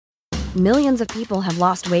Millions of people have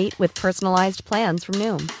lost weight with personalized plans from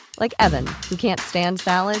Noom. Like Evan, who can't stand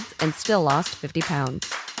salads and still lost 50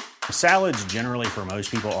 pounds. Salads generally for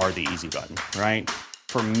most people are the easy button, right?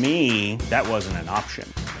 For me, that wasn't an option.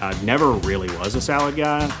 I never really was a salad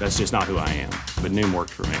guy. That's just not who I am. But Noom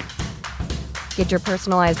worked for me. Get your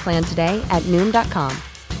personalized plan today at Noom.com.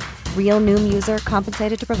 Real Noom user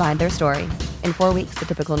compensated to provide their story. In 4 weeks, the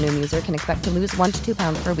typical Noom user can expect to lose 1 to 2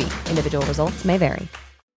 pounds per week. Individual results may vary.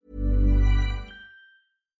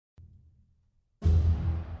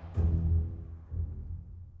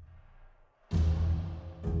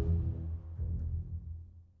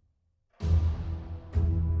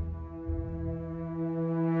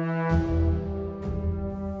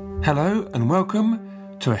 Hello and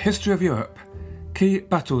welcome to A History of Europe, Key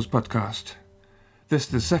Battles podcast. This is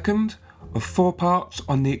the second of 4 parts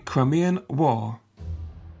on the Crimean War.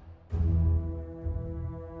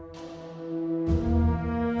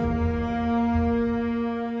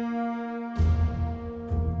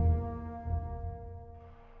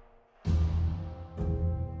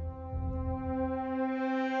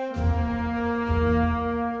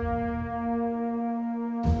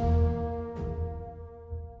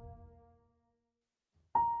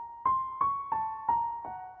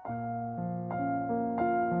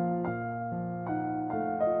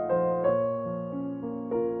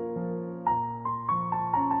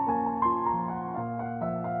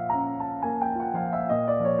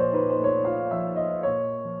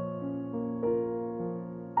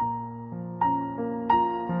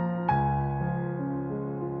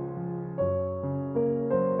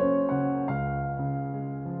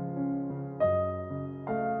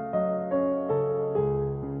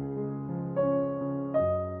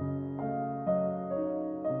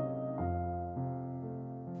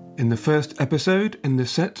 In the first episode in the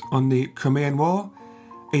set on the Crimean War,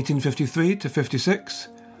 1853 to 56,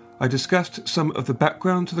 I discussed some of the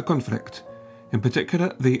background to the conflict, in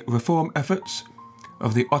particular the reform efforts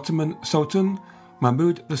of the Ottoman Sultan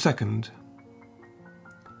Mahmud II.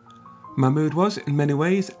 Mahmud was, in many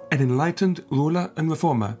ways, an enlightened ruler and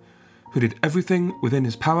reformer who did everything within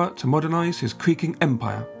his power to modernise his creaking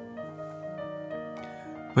empire.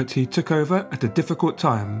 But he took over at a difficult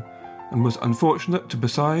time and was unfortunate to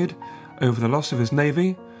preside over the loss of his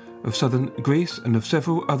navy, of southern Greece and of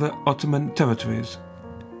several other Ottoman territories.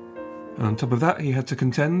 And on top of that he had to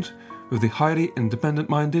contend with the highly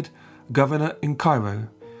independent-minded governor in Cairo,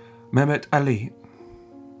 Mehmet Ali.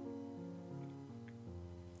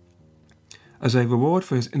 As a reward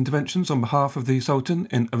for his interventions on behalf of the Sultan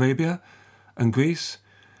in Arabia and Greece,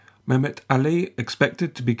 Mehmet Ali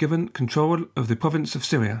expected to be given control of the province of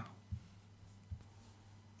Syria.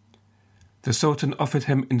 The Sultan offered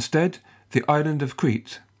him instead the island of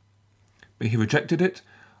Crete, but he rejected it,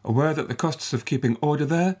 aware that the costs of keeping order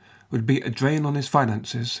there would be a drain on his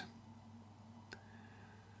finances.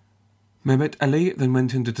 Mehmet Ali then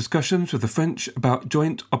went into discussions with the French about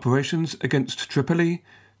joint operations against Tripoli,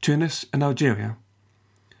 Tunis and Algeria,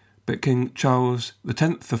 but King Charles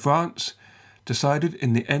X of France decided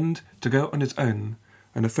in the end to go on his own,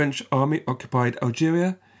 and a French army occupied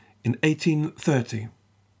Algeria in 1830.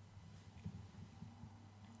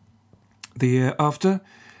 The year after,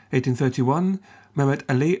 1831, Mehmet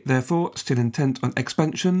Ali, therefore still intent on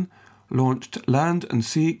expansion, launched land and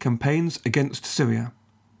sea campaigns against Syria.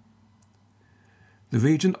 The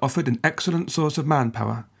region offered an excellent source of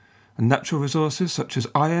manpower and natural resources such as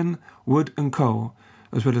iron, wood and coal,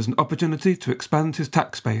 as well as an opportunity to expand his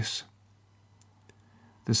tax base.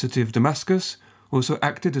 The city of Damascus also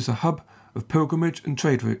acted as a hub of pilgrimage and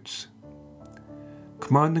trade routes.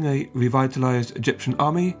 Commanding a revitalized Egyptian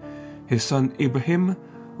army, his son Ibrahim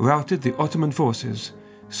routed the Ottoman forces,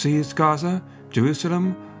 seized Gaza,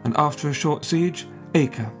 Jerusalem, and after a short siege,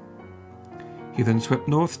 Acre. He then swept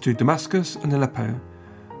north to Damascus and Aleppo,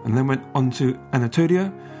 and then went on to Anatolia,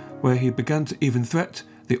 where he began to even threat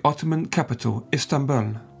the Ottoman capital,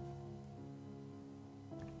 Istanbul.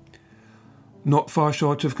 Not far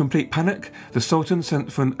short of complete panic, the Sultan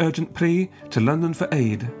sent for an urgent plea to London for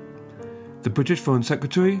aid. The British Foreign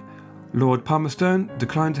Secretary, Lord Palmerston,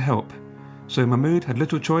 declined to help, so Mahmud had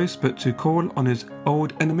little choice but to call on his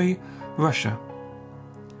old enemy, Russia.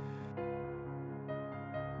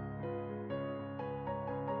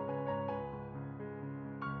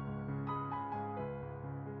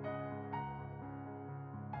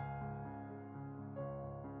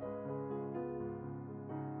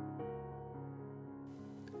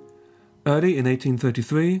 Early in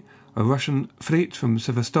 1833, a Russian fleet from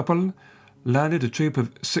Sevastopol landed a troop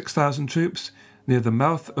of 6,000 troops near the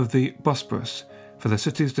mouth of the Bosporus for the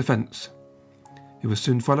city's defence. It was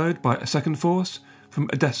soon followed by a second force from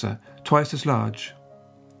Odessa, twice as large.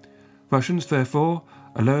 Russians, therefore,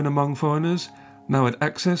 alone among foreigners, now had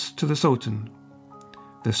access to the Sultan.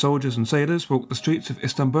 Their soldiers and sailors walked the streets of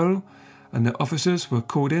Istanbul, and their officers were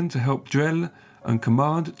called in to help drill and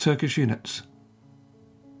command Turkish units.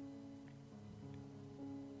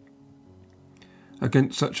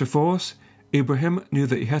 Against such a force, Ibrahim knew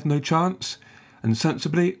that he had no chance and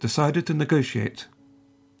sensibly decided to negotiate.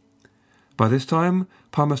 By this time,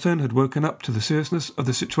 Palmerston had woken up to the seriousness of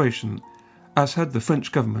the situation, as had the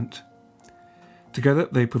French government. Together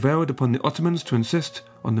they prevailed upon the Ottomans to insist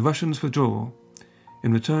on the Russians' withdrawal,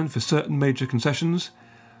 in return for certain major concessions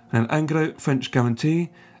and an Anglo-French guarantee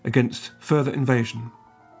against further invasion.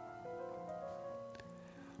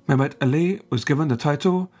 Mehmet Ali was given the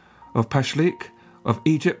title of Pashalik of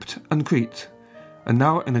Egypt and Crete, and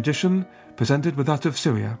now in addition presented with that of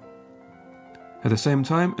Syria. At the same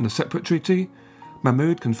time, in a separate treaty,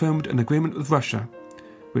 Mahmud confirmed an agreement with Russia,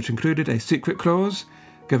 which included a secret clause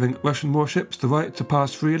giving Russian warships the right to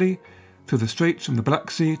pass freely through the straits from the Black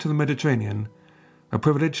Sea to the Mediterranean, a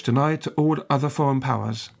privilege denied to all other foreign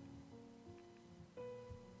powers.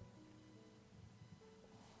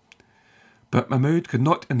 But Mahmud could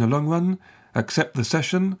not in the long run accept the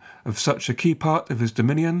cession of such a key part of his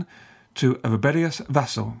dominion to a rebellious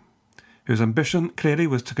vassal, whose ambition clearly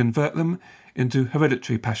was to convert them into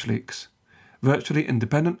hereditary pashaliks, virtually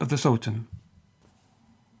independent of the Sultan.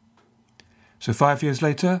 So 5 years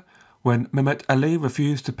later, when Mehmet Ali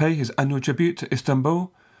refused to pay his annual tribute to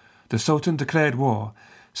Istanbul, the Sultan declared war,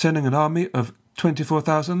 sending an army of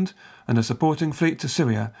 24,000 and a supporting fleet to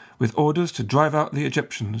Syria with orders to drive out the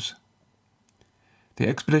Egyptians. The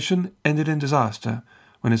expedition ended in disaster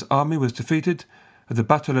when his army was defeated at the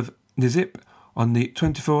Battle of Nizip on the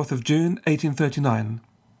 24th of June 1839.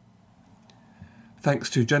 Thanks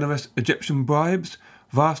to generous Egyptian bribes,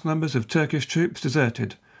 vast numbers of Turkish troops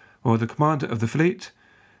deserted, while the commander of the fleet,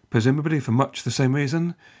 presumably for much the same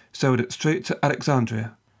reason, sailed it straight to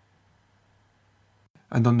Alexandria.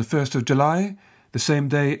 And on the 1st of July, the same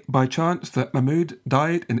day by chance that Mahmud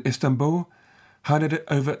died in Istanbul, handed it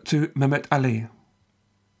over to Mehmet Ali.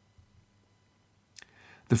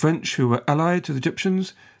 The French, who were allied to the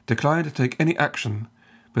Egyptians, declined to take any action,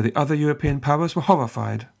 but the other European powers were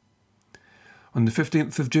horrified. On the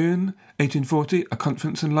 15th of June, 1840, a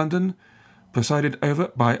conference in London, presided over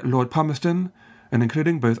by Lord Palmerston, and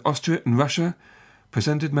including both Austria and Russia,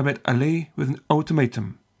 presented Mehmet Ali with an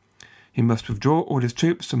ultimatum. He must withdraw all his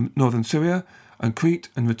troops from northern Syria and Crete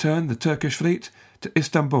and return the Turkish fleet to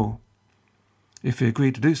Istanbul. If he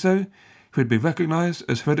agreed to do so, he would be recognised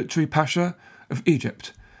as hereditary Pasha of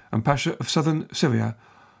Egypt and Pasha of southern Syria,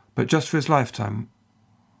 but just for his lifetime.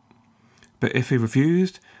 But if he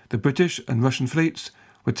refused, the British and Russian fleets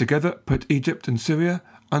would together put Egypt and Syria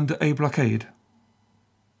under a blockade.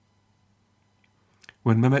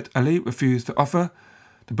 When Mehmet Ali refused the offer,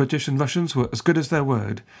 the British and Russians were as good as their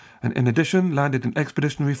word, and in addition landed an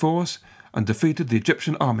expeditionary force and defeated the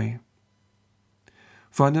Egyptian army.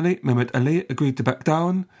 Finally, Mehmet Ali agreed to back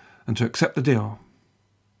down and to accept the deal.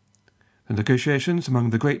 The negotiations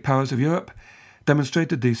among the great powers of Europe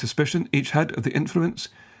demonstrated the suspicion each had of the influence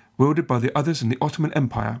wielded by the others in the Ottoman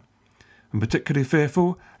Empire, and particularly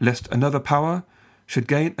fearful lest another power should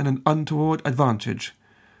gain an untoward advantage,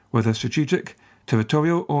 whether strategic,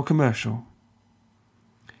 territorial, or commercial.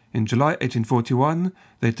 In July 1841,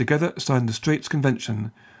 they together signed the Straits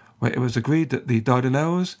Convention, where it was agreed that the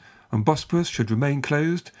Dardanelles and Bosporus should remain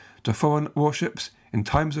closed to foreign warships in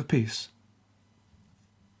times of peace.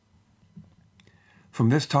 From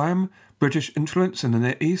this time, British influence in the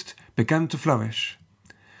Near East began to flourish.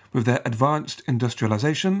 With their advanced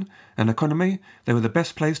industrialization and economy, they were the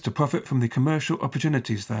best placed to profit from the commercial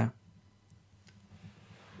opportunities there.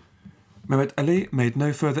 Mehmet Ali made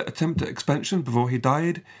no further attempt at expansion before he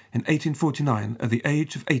died in 1849 at the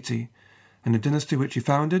age of 80, and the dynasty which he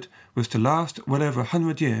founded was to last well over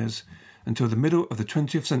 100 years, until the middle of the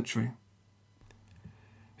 20th century.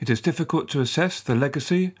 It is difficult to assess the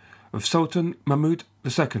legacy of Sultan Mahmud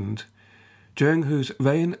II, during whose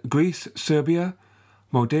reign Greece, Serbia,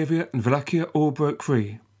 Moldavia and Wallachia all broke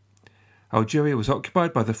free. Algeria was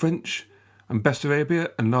occupied by the French, and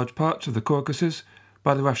Bessarabia and large parts of the Caucasus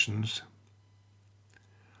by the Russians.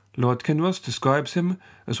 Lord Kinross describes him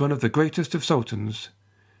as one of the greatest of sultans.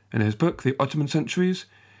 In his book, The Ottoman Centuries,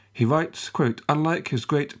 he writes, quote, "Unlike his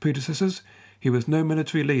great predecessors, he was no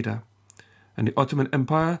military leader, and the Ottoman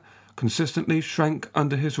Empire consistently shrank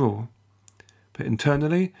under his rule. But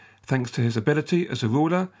internally, thanks to his ability as a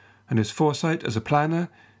ruler and his foresight as a planner,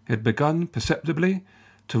 it had begun perceptibly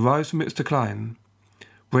to rise from its decline,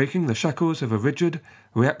 breaking the shackles of a rigid,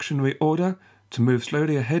 reactionary order to move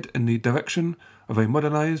slowly ahead in the direction of a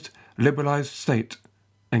modernized, liberalized state."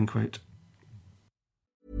 End quote.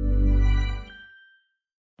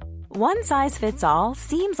 One size fits all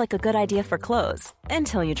seems like a good idea for clothes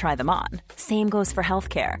until you try them on. Same goes for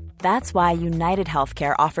healthcare. That's why United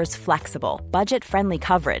Healthcare offers flexible, budget-friendly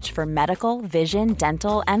coverage for medical, vision,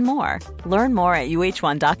 dental, and more. Learn more at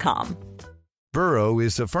uh1.com. Burrow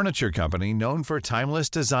is a furniture company known for timeless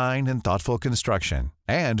design and thoughtful construction,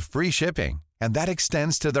 and free shipping, and that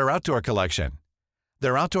extends to their outdoor collection.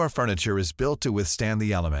 Their outdoor furniture is built to withstand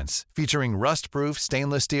the elements, featuring rust-proof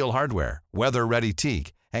stainless steel hardware, weather-ready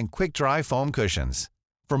teak, and quick-dry foam cushions.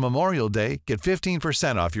 For Memorial Day, get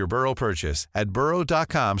 15% off your Burrow purchase at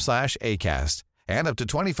burrow.com/acast, and up to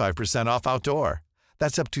 25% off outdoor.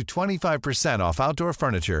 That's up to 25% off outdoor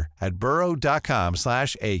furniture at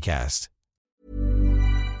burrow.com/acast.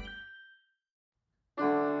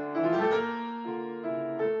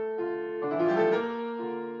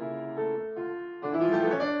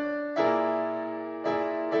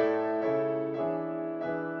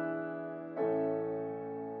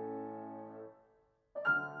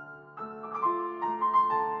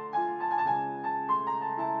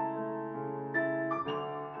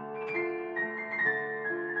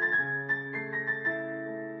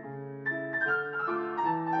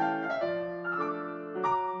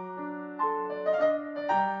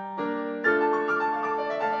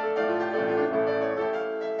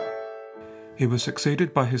 He was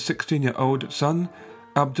succeeded by his 16-year-old son,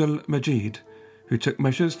 Abdul Majid, who took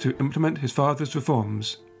measures to implement his father's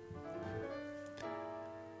reforms.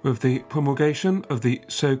 With the promulgation of the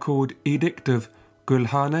so-called Edict of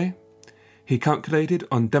Gülhane, he calculated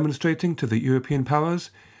on demonstrating to the European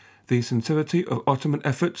powers the sincerity of Ottoman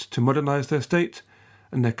efforts to modernize their state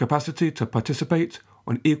and their capacity to participate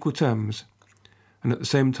on equal terms, and at the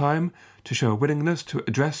same time to show a willingness to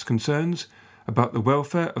address concerns about the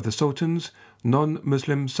welfare of the Sultan's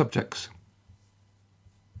non-Muslim subjects.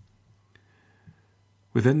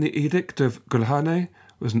 Within the Edict of Gülhane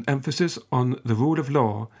was an emphasis on the rule of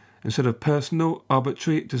law instead of personal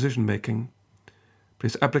arbitrary decision-making, but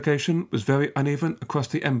its application was very uneven across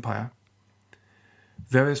the empire.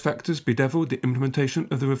 Various factors bedeviled the implementation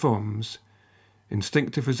of the reforms: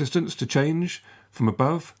 instinctive resistance to change from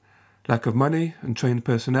above, lack of money and trained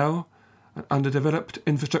personnel, an underdeveloped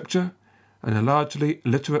infrastructure, and a largely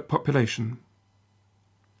illiterate population.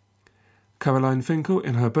 Caroline Finkel,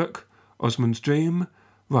 in her book Osman's Dream,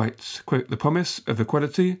 writes, quote, "The promise of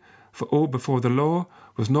equality for all before the law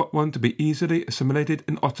was not one to be easily assimilated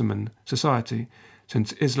in Ottoman society,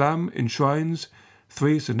 since Islam enshrines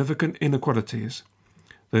three significant inequalities: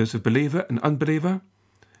 those of believer and unbeliever,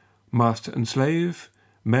 master and slave,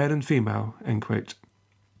 male and female," end quote.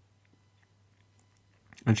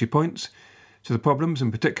 And she points to the problems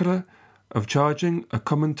in particular of charging a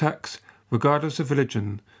common tax regardless of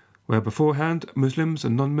religion, where beforehand Muslims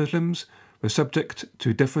and non-Muslims were subject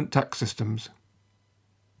to different tax systems.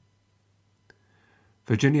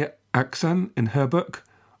 Virginia Axan, in her book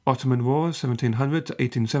Ottoman War 1700 to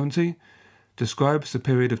 1870, describes the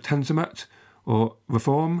period of Tanzimat, or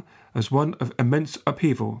reform, as one of immense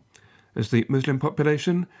upheaval, as the Muslim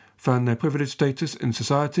population found their privileged status in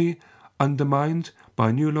society undermined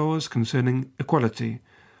by new laws concerning equality,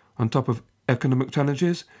 on top of economic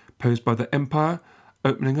challenges posed by the empire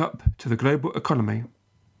opening up to the global economy.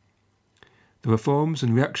 The reforms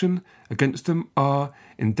and reaction against them are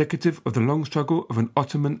indicative of the long struggle of an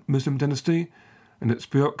Ottoman Muslim dynasty and its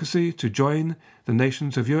bureaucracy to join the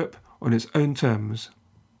nations of Europe on its own terms.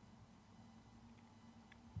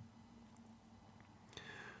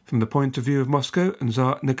 From the point of view of Moscow and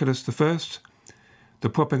Tsar Nicholas I, the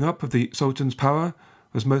propping up of the Sultan's power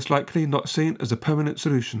was most likely not seen as a permanent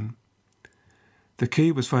solution. The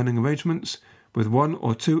key was finding arrangements with one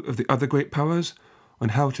or two of the other great powers on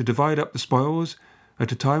how to divide up the spoils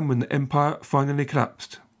at a time when the empire finally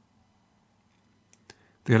collapsed.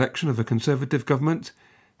 The election of a Conservative government,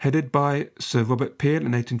 headed by Sir Robert Peel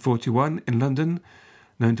in 1841 in London,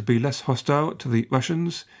 known to be less hostile to the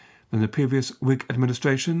Russians than the previous Whig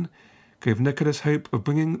administration, gave Nicholas hope of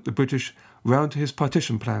bringing the British round to his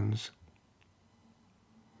partition plans.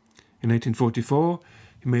 In 1844,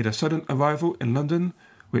 he made a sudden arrival in London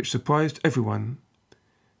which surprised everyone.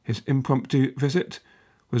 His impromptu visit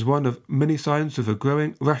was one of many signs of a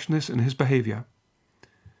growing rashness in his behaviour.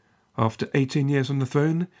 After 18 years on the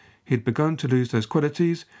throne, he had begun to lose those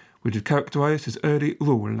qualities which had characterised his early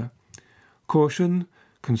rule: caution,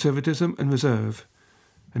 conservatism and reserve,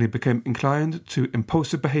 and he became inclined to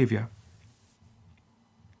impulsive behaviour.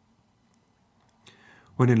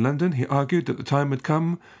 When in London, he argued that the time had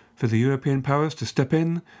come for the European powers to step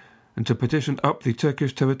in and to partition up the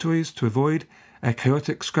Turkish territories to avoid a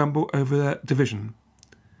chaotic scramble over their division.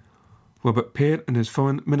 Robert Peel and his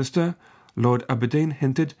foreign minister, Lord Aberdeen,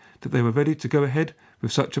 hinted that they were ready to go ahead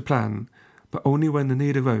with such a plan, but only when the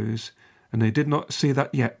need arose, and they did not see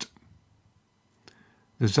that yet.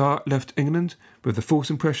 The Tsar left England with the false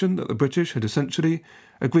impression that the British had essentially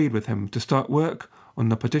agreed with him to start work on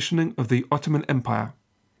the partitioning of the Ottoman Empire.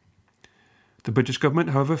 The British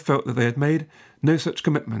government, however, felt that they had made no such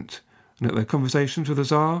commitment, and that their conversations with the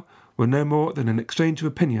Tsar were no more than an exchange of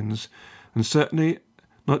opinions, and certainly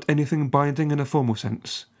not anything binding in a formal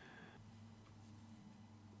sense.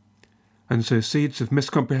 And so seeds of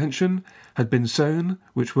miscomprehension had been sown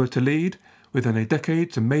which were to lead, within a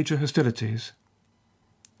decade, to major hostilities.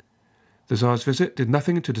 The Tsar's visit did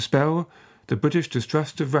nothing to dispel the British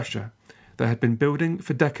distrust of Russia that had been building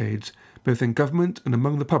for decades, both in government and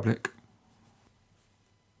among the public.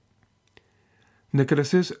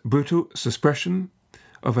 Nicholas's brutal suppression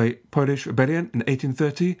of a Polish rebellion in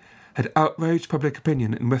 1830 had outraged public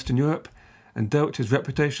opinion in Western Europe and dealt his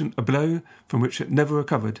reputation a blow from which it never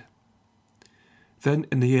recovered. Then,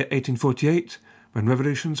 in the year 1848, when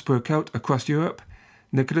revolutions broke out across Europe,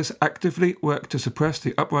 Nicholas actively worked to suppress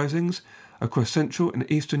the uprisings across Central and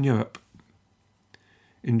Eastern Europe.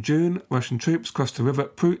 In June, Russian troops crossed the river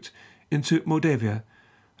Prut into Moldavia,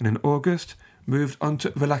 and in August moved on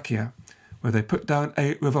to Wallachia, where they put down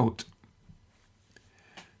a revolt.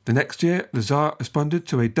 The next year, the Tsar responded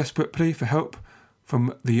to a desperate plea for help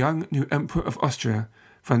from the young new Emperor of Austria,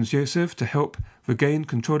 Franz Joseph, to help regain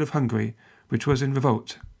control of Hungary, which was in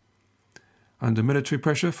revolt. Under military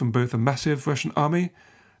pressure from both a massive Russian army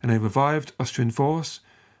and a revived Austrian force,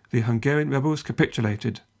 the Hungarian rebels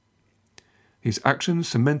capitulated. These actions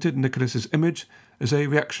cemented Nicholas's image as a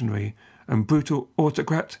reactionary and brutal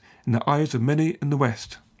autocrat in the eyes of many in the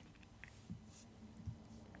West.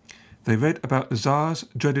 They read about the Tsar's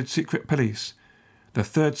dreaded secret police, the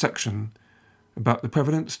Third Section, about the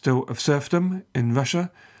prevalence still of serfdom in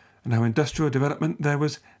Russia and how industrial development there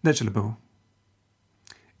was negligible.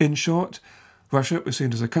 In short, Russia was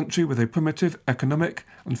seen as a country with a primitive economic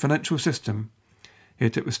and financial system,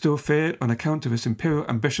 yet it was still feared on account of its imperial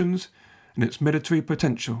ambitions and its military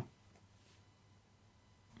potential.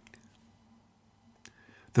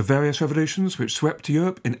 The various revolutions which swept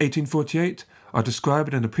Europe in 1848 are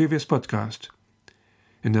described in a previous podcast.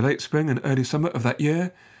 In the late spring and early summer of that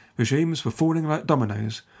year, regimes were falling like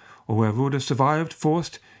dominoes, or where rulers survived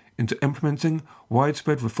forced into implementing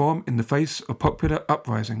widespread reform in the face of popular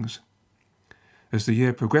uprisings. As the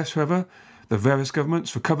year progressed, however, the various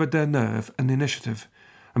governments recovered their nerve and initiative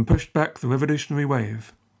and pushed back the revolutionary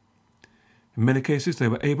wave. In many cases, they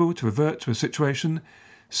were able to revert to a situation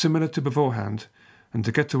similar to beforehand and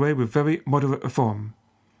to get away with very moderate reform.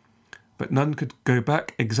 But none could go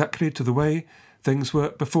back exactly to the way things were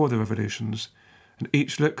before the revolutions, and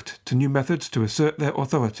each looked to new methods to assert their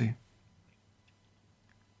authority.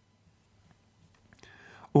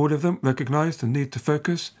 All of them recognized the need to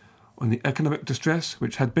focus on the economic distress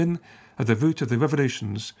which had been at the root of the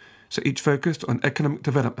revolutions, so each focused on economic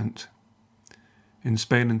development. In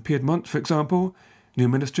Spain and Piedmont, for example, new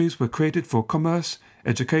ministries were created for commerce,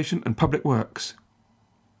 education and public works.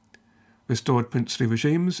 Restored princely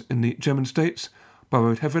regimes in the German states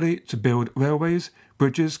borrowed heavily to build railways,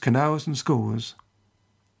 bridges, canals and schools.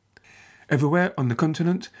 Everywhere on the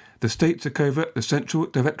continent, the state took over the central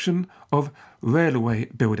direction of railway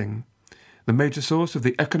building, the major source of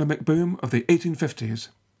the economic boom of the 1850s.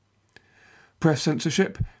 Press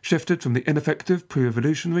censorship shifted from the ineffective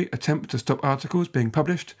pre-revolutionary attempt to stop articles being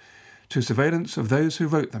published to surveillance of those who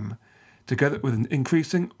wrote them, together with an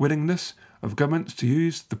increasing willingness of governments to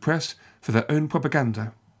use the press for their own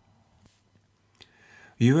propaganda.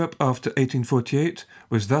 Europe after 1848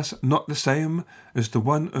 was thus not the same as the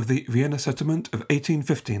one of the Vienna settlement of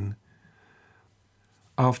 1815.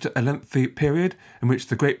 After a lengthy period in which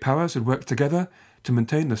the great powers had worked together to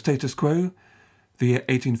maintain the status quo, the year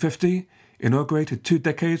 1850 inaugurated 2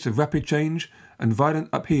 decades of rapid change and violent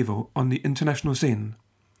upheaval on the international scene.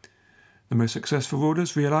 The most successful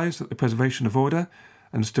rulers realized that the preservation of order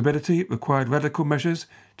and stability required radical measures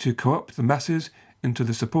to co-opt the masses into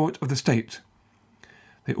the support of the state.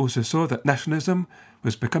 They also saw that nationalism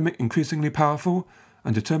was becoming increasingly powerful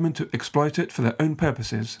and determined to exploit it for their own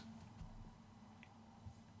purposes.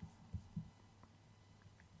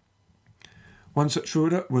 One such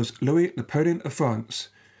ruler was Louis Napoleon of France,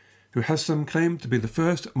 who has some claim to be the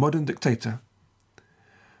first modern dictator.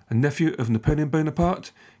 A nephew of Napoleon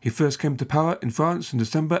Bonaparte, he first came to power in France in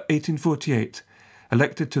December 1848,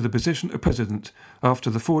 elected to the position of president after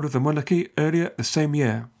the fall of the monarchy earlier the same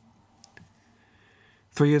year.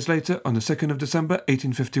 3 years later, on the 2nd of December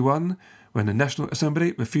 1851, when the National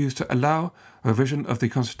Assembly refused to allow a revision of the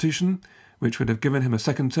Constitution, which would have given him a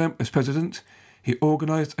second term as president, he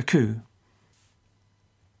organised a coup.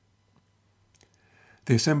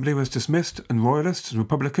 The Assembly was dismissed and Royalists and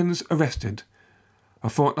Republicans arrested. A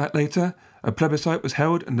fortnight later, a plebiscite was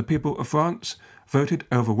held and the people of France voted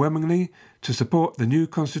overwhelmingly to support the new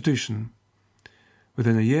constitution.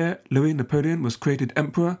 Within a year, Louis Napoleon was created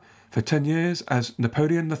emperor for 10 years as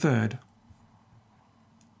Napoleon III.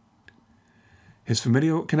 His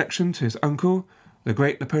familial connection to his uncle, the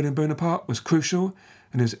great Napoleon Bonaparte, was crucial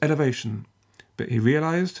in his elevation, but he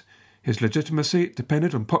realised his legitimacy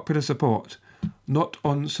depended on popular support, not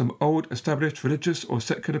on some old established religious or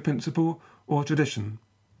secular principle or tradition.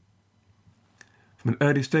 From an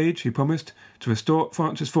early stage, he promised to restore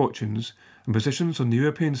France's fortunes and positions on the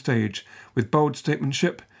European stage with bold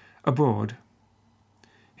statesmanship abroad.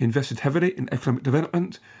 He invested heavily in economic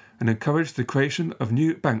development and encouraged the creation of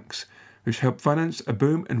new banks, which helped finance a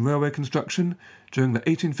boom in railway construction during the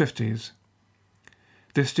 1850s.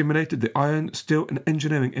 This stimulated the iron, steel and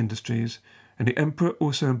engineering industries, and the emperor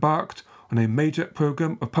also embarked on a major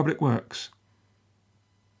programme of public works.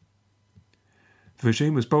 The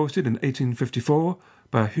regime was bolstered in 1854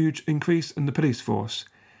 by a huge increase in the police force,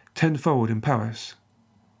 tenfold in Paris.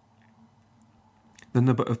 The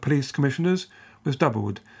number of police commissioners was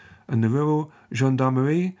doubled, and the rural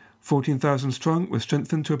gendarmerie, 14,000 strong, was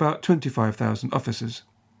strengthened to about 25,000 officers.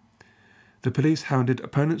 The police hounded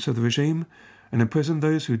opponents of the regime and imprisoned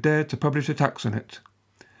those who dared to publish attacks on it.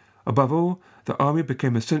 Above all, the army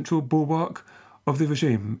became a central bulwark of the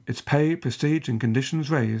regime, its pay, prestige and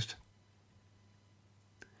conditions raised.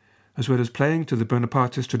 As well as playing to the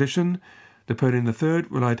Bonapartist tradition, Napoleon III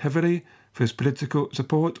relied heavily for his political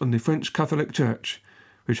support on the French Catholic Church,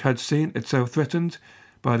 which had seen itself threatened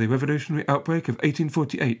by the revolutionary outbreak of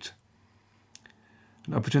 1848.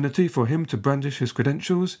 An opportunity for him to brandish his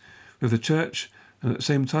credentials with the Church and at the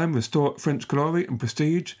same time restore French glory and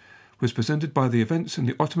prestige was presented by the events in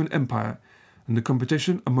the Ottoman Empire and the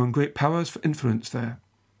competition among great powers for influence there.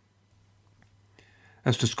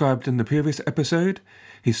 As described in the previous episode,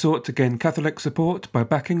 he sought to gain Catholic support by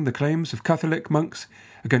backing the claims of Catholic monks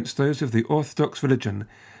against those of the Orthodox religion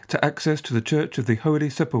to access to the Church of the Holy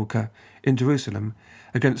Sepulchre in Jerusalem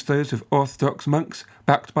against those of Orthodox monks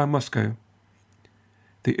backed by Moscow.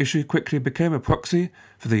 The issue quickly became a proxy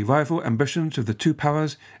for the rival ambitions of the two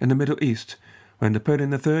powers in the Middle East, where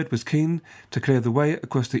Napoleon III was keen to clear the way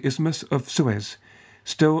across the Isthmus of Suez,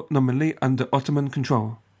 still nominally under Ottoman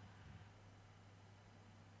control.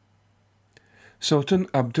 Sultan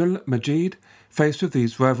Abdul Majid, faced with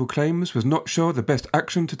these rival claims, was not sure the best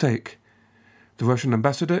action to take. The Russian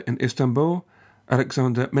ambassador in Istanbul,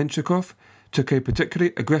 Alexander Menshikov, took a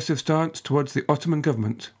particularly aggressive stance towards the Ottoman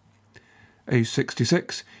government. Aged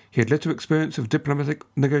 66, he had little experience of diplomatic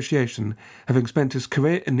negotiation, having spent his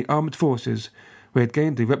career in the armed forces, where he had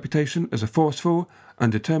gained a reputation as a forceful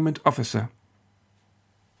and determined officer.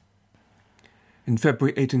 In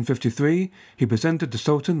February 1853, he presented the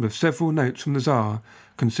Sultan with several notes from the Tsar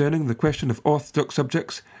concerning the question of Orthodox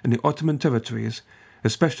subjects in the Ottoman territories,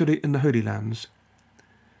 especially in the Holy Lands.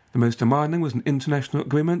 The most demanding was an international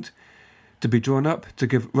agreement to be drawn up to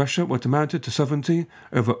give Russia what amounted to sovereignty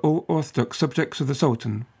over all Orthodox subjects of the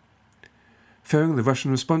Sultan. Fearing the Russian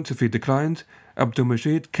response if he declined,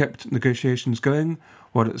 Abdul-Majid kept negotiations going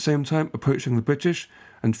while at the same time approaching the British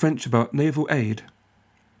and French about naval aid.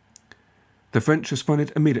 The French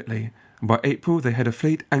responded immediately, and by April they had a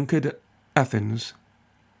fleet anchored at Athens.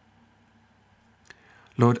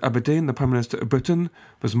 Lord Aberdeen, the Prime Minister of Britain,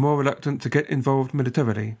 was more reluctant to get involved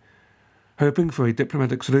militarily. Hoping for a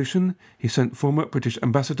diplomatic solution, he sent former British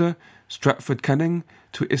Ambassador Stratford Canning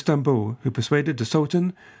to Istanbul, who persuaded the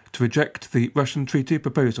Sultan to reject the Russian treaty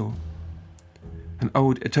proposal. An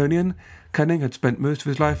old Etonian, Canning had spent most of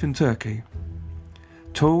his life in Turkey.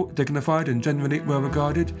 Tall, dignified and generally well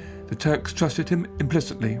regarded, the Turks trusted him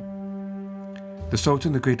implicitly. The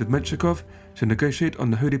Sultan agreed with Menshikov to negotiate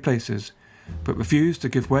on the holy places, but refused to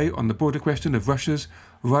give way on the border question of Russia's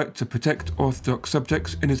right to protect Orthodox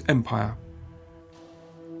subjects in his empire.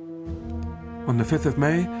 On the 5th of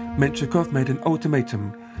May, Menshikov made an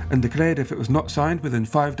ultimatum and declared if it was not signed within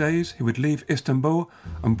 5 days he would leave Istanbul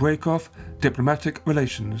and break off diplomatic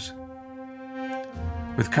relations.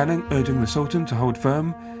 With Canning urging the Sultan to hold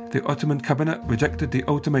firm, the Ottoman cabinet rejected the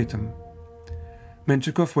ultimatum.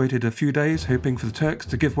 Menshikov waited a few days hoping for the Turks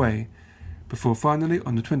to give way, before finally,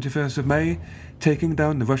 on the 21st of May, taking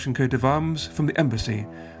down the Russian coat of arms from the embassy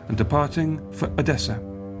and departing for Odessa.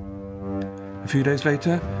 A few days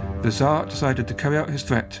later, the Tsar decided to carry out his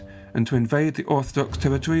threat and to invade the Orthodox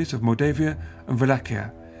territories of Moldavia and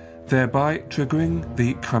Wallachia, thereby triggering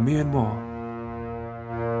the Crimean War.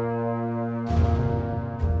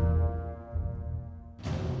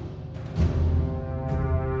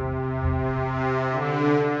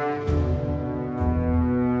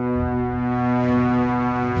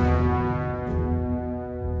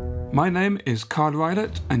 My name is Carl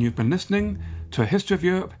Rylett, and you've been listening to a History of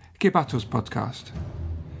Europe Key Battles podcast.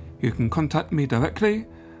 You can contact me directly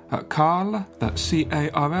at Carl, that's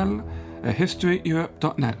C-A-R-L, at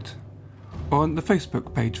historyeurope.net, or on the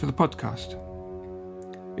Facebook page for the podcast.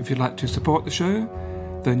 If you'd like to support the show,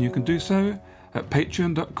 then you can do so at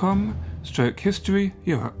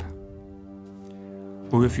patreon.com/historyeurope.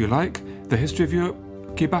 Or if you like the History of Europe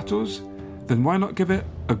Key Battles, then why not give it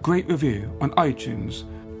a great review on iTunes.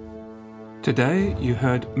 Today you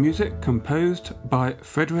heard music composed by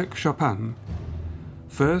Frédéric Chopin.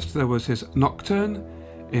 First there was his Nocturne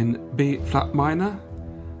in B flat minor,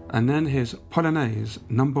 and then his Polonaise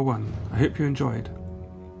No. 1. I hope you enjoyed.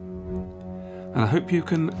 And I hope you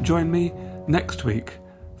can join me next week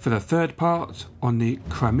for the third part on the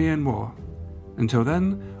Crimean War. Until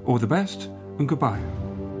then, all the best and goodbye.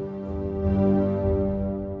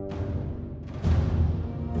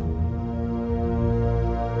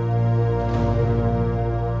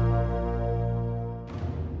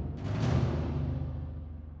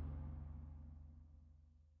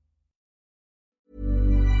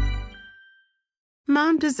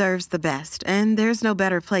 Mom deserves the best, and there's no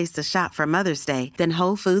better place to shop for Mother's Day than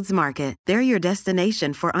Whole Foods Market. They're your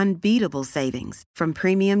destination for unbeatable savings, from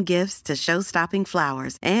premium gifts to show-stopping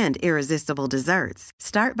flowers and irresistible desserts.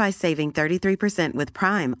 Start by saving 33% with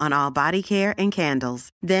Prime on all body care and candles.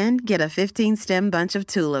 Then get a 15-stem bunch of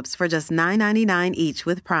tulips for just $9.99 each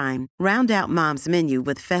with Prime. Round out Mom's menu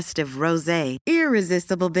with festive rosé,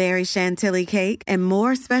 irresistible berry chantilly cake, and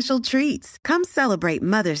more special treats. Come celebrate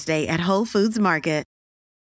Mother's Day at Whole Foods Market.